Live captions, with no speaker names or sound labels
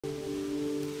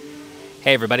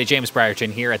Hey everybody, James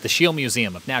Brierton here at the Shield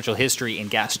Museum of Natural History in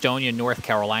Gastonia, North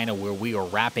Carolina, where we are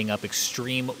wrapping up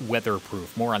Extreme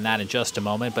Weatherproof. More on that in just a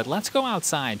moment, but let's go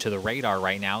outside to the radar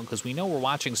right now because we know we're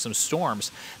watching some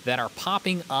storms that are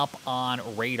popping up on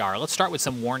radar. Let's start with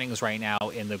some warnings right now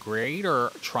in the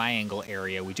Greater Triangle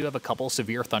area. We do have a couple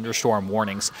severe thunderstorm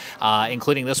warnings,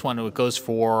 including this one. It goes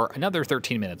for another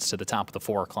 13 minutes to the top of the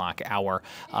 4 o'clock hour,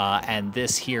 and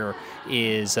this here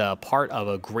is part of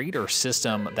a greater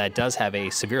system that does have a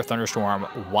severe thunderstorm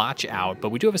watch out,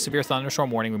 but we do have a severe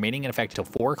thunderstorm warning remaining in effect until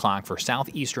 4 o'clock for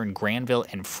southeastern Granville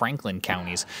and Franklin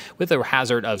counties with a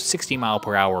hazard of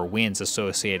 60-mile-per-hour winds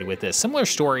associated with this. Similar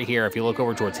story here if you look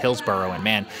over towards Hillsborough, and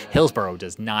man, Hillsborough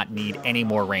does not need any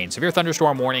more rain. Severe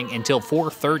thunderstorm warning until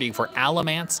 4:30 for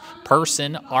Alamance,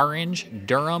 Person, Orange,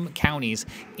 Durham counties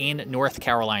in North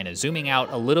Carolina. Zooming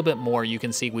out a little bit more, you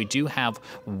can see we do have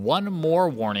one more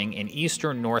warning in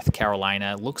eastern North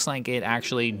Carolina. Looks like it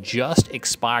actually just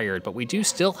expired, but we do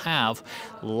still have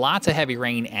lots of heavy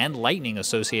rain and lightning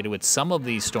associated with some of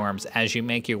these storms as you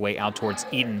make your way out towards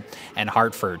Eaton and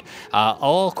Hartford.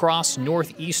 All across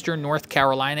northeastern North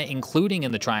Carolina, including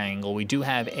in the Triangle, we do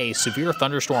have a severe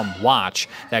thunderstorm watch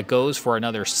that goes for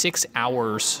another 6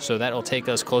 hours, so that'll take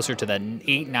us closer to the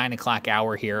 8-9 o'clock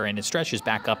hour here, and it stretches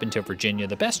back up into Virginia.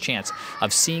 The best chance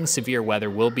of seeing severe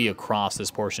weather will be across this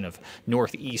portion of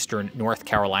northeastern North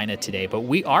Carolina today, but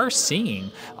we are seeing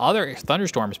other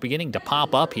thunderstorms beginning to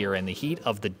pop up here in the heat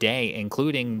of the day,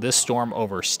 including this storm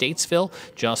over Statesville,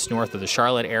 just north of the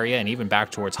Charlotte area, and even back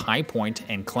towards High Point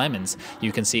and Clemens.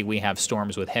 You can see we have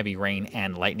storms with heavy rain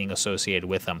and lightning associated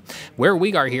with them. Where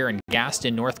we are here in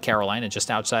Gaston, North Carolina, just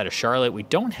outside of Charlotte, we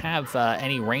don't have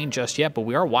any rain just yet, but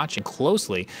we are watching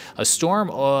closely a storm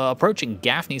approaching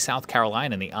Gaffney, South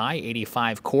Carolina, in the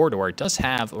I-85 corridor. It does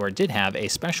have, or it did have, a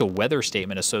special weather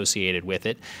statement associated with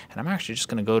it, and I'm actually just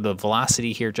going to go to the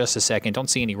velocity here just a second. Don't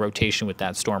see any rotation with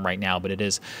that storm right now, but it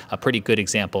is a pretty good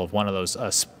example of one of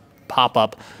those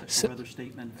pop-up weather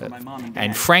statement for my mom and dad.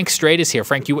 And Frank Strait is here.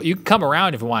 Frank, you can come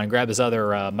around if you want and grab his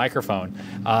other microphone.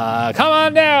 Come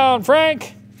on down,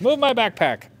 Frank. Move my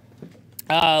backpack.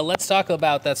 Let's talk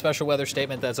about that special weather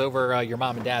statement that's over your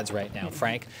mom and dad's right now,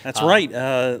 Frank. That's right.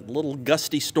 Little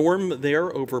gusty storm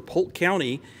there over Polk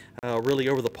County, really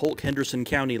over the Polk-Henderson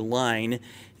County line,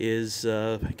 is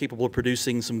capable of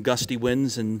producing some gusty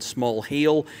winds and small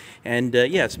hail. And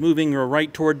yeah, it's moving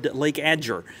right toward Lake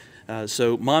Adger.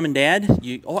 So, Mom and Dad,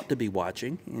 you ought to be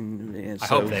watching. And so, I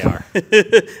hope they are.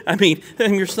 I mean,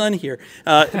 I'm your son here.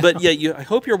 But yeah, I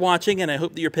hope you're watching, and I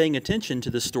hope that you're paying attention to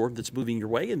the storm that's moving your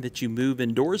way, and that you move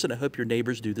indoors, and I hope your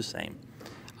neighbors do the same.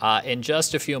 In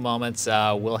just a few moments,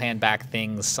 we'll hand back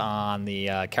things on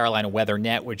the Carolina Weather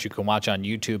Net, which you can watch on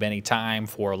YouTube anytime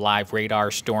for live radar,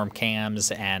 storm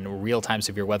cams, and real-time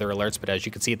severe weather alerts. But as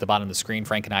you can see at the bottom of the screen,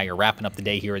 Frank and I are wrapping up the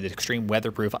day here at the Extreme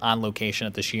Weatherproof on location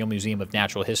at the Shield Museum of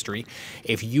Natural History.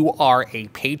 If you are a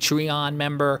Patreon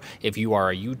member, if you are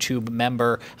a YouTube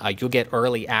member, you'll get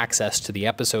early access to the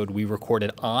episode we recorded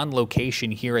on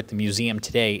location here at the museum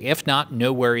today. If not,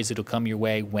 no worries. It'll come your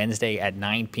way Wednesday at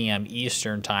 9 p.m.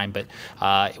 Eastern Time. But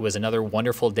it was another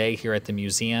wonderful day here at the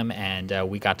museum, and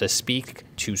we got to speak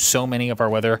to so many of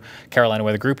our Carolina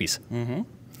weather groupies. Mm-hmm.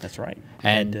 That's right.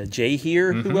 And Jay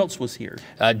here. Who else was here?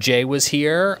 Jay was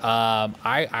here.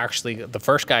 The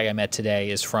first guy I met today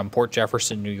is from Port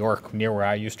Jefferson, New York, near where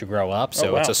I used to grow up.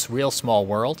 So it's a real small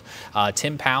world.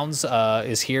 Tim Pounds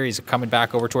is here. He's coming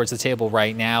back over towards the table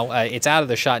right now. It's out of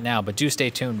the shot now, but do stay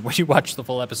tuned. When you watch the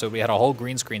full episode, we had a whole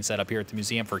green screen set up here at the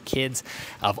museum for kids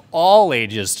of all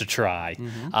ages to try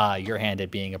your hand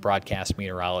at being a broadcast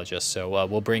meteorologist. So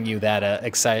we'll bring you that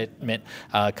excitement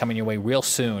coming your way real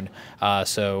soon.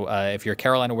 So if you're a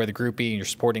Carolina Weather groupie and you're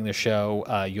supporting the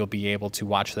show, you'll be able to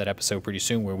watch that episode pretty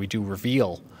soon where we do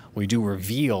reveal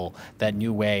that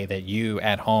new way that you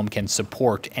at home can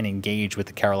support and engage with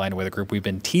the Carolina Weather Group. We've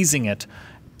been teasing it,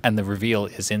 and the reveal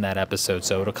is in that episode.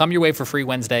 So it'll come your way for free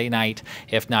Wednesday night.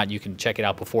 If not, you can check it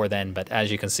out before then. But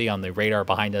as you can see on the radar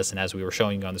behind us, and as we were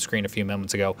showing you on the screen a few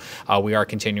moments ago, we are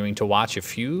continuing to watch a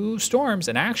few storms.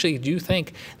 And I actually do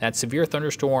think that severe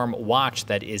thunderstorm watch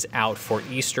that is out for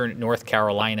eastern North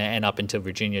Carolina and up into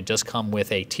Virginia does come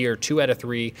with a tier 2 out of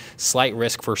 3 slight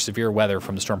risk for severe weather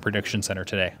from the Storm Prediction Center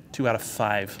today. 2 out of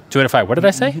 5. 2 out of 5. What did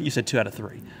I say? You said 2 out of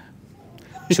 3.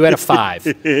 2 out of 5.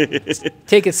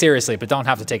 Take it seriously, but don't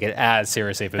have to take it as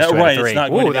seriously if it's 2 out of 3. It's not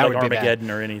going to be like Armageddon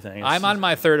or anything. I'm on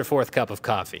my 3rd or 4th cup of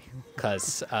coffee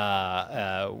because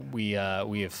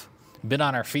we've been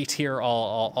on our feet here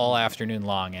all afternoon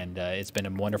long, and it's been a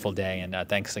wonderful day. And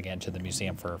thanks again to the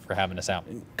museum for having us out.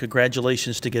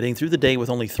 Congratulations to getting through the day with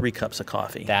only 3 cups of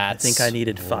coffee. I think I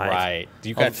needed 5. Right.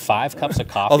 You got 5 cups of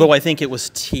coffee? Although I think it was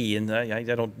tea, and I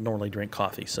don't normally drink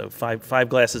coffee, so 5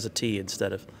 glasses of tea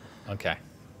instead of. Okay.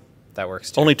 That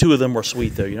works too. Only 2 of them were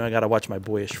sweet, though. I got to watch my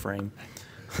boyish frame.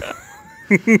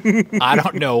 I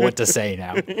don't know what to say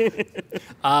now.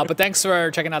 But thanks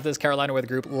for checking out this Carolina Weather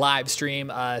Group live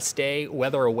stream. Stay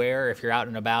weather aware if you're out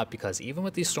and about, because even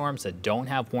with these storms that don't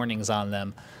have warnings on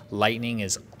them, lightning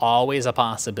is always a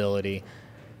possibility.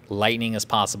 Lightning is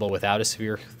possible without a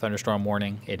severe thunderstorm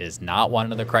warning. It is not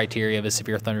one of the criteria of a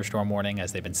severe thunderstorm warning.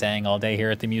 As they've been saying all day here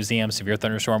at the museum, severe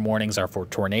thunderstorm warnings are for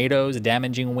tornadoes,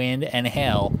 damaging wind, and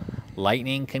hail.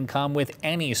 Lightning can come with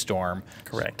any storm.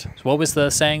 Correct. So what was the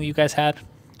saying you guys had?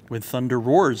 With thunder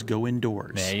roars, go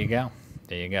indoors. There you go.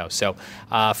 There you go. So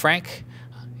Frank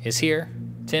is here.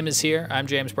 Tim is here. I'm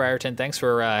James Brierton. Thanks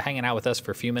for hanging out with us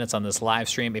for a few minutes on this live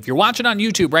stream. If you're watching on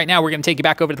YouTube right now, we're going to take you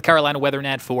back over to the Carolina Weather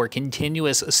Net for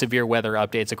continuous severe weather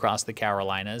updates across the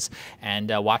Carolinas. And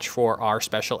watch for our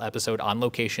special episode on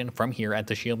location from here at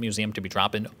the Shield Museum to be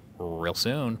dropping real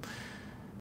soon.